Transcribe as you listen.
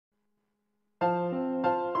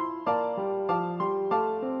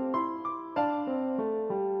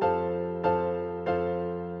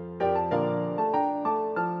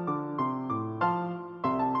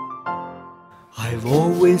I've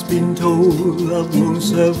always been told love won't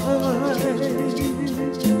survive.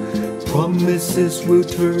 Promises will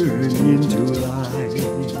turn into lies.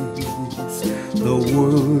 The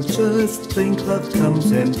world just think love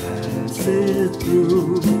comes and passes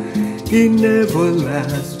through. It never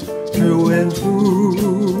lasts, true and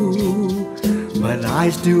true. But I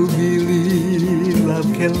still believe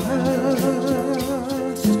love can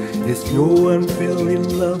last. It's your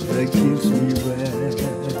unfailing love that gives me rest.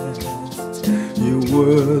 You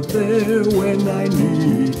were there when I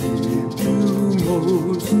needed you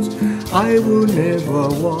most. I will never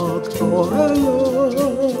walk alone.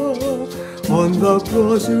 On the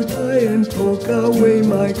cross you died and took away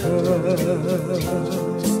my curse.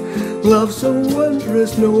 Love so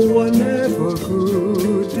wondrous no one ever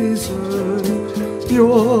could deserve.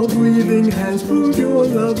 Your bleeding hands prove your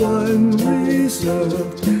love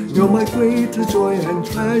unreserved. You're my greatest joy and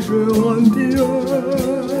treasure on the earth.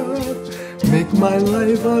 Make my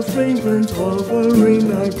life a fragrant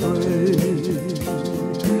offering, I pray.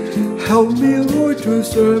 Help me, Lord, to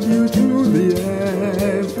serve you truly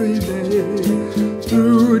every day.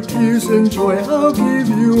 Through tears and joy, I'll give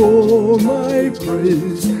you all my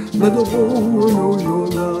praise. Let the whole world know your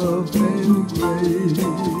love and grace.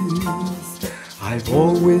 I've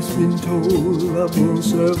always been told love will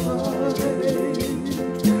survive.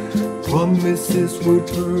 Promises will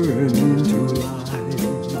turn into lies.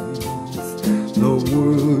 The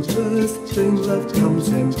world just think love comes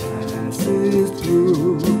and passes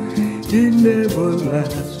through. It never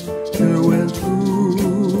lasts, true and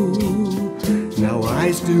true. Now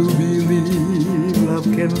I still believe love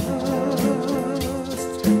can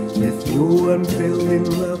last. It's your unfailing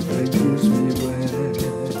love that gives me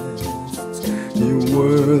rest. You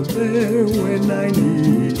were there when I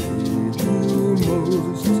needed you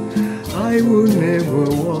most. I will never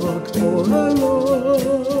walk alone.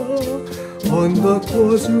 On the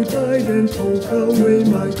cross you died and took away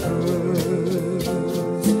my curse.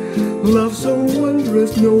 Love so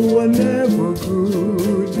wondrous no one ever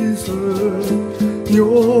could deserve.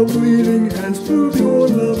 Your bleeding hands prove your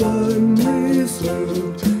love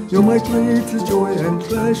unreserved. You're my greatest joy and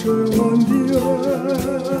treasure on the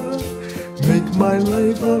earth. Make my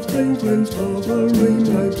life a fragrant offering,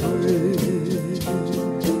 I pray.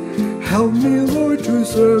 Help me, Lord, to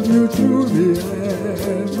serve you truly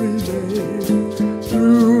every day.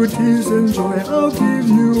 Through tears and joy, I'll give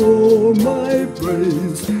you all my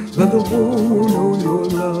praise. Let the whole world know your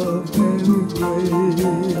love and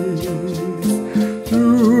grace.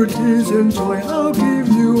 Through tears and joy, I'll give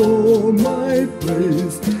you all my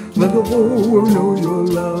praise. Let the whole world know your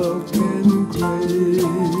love and grace.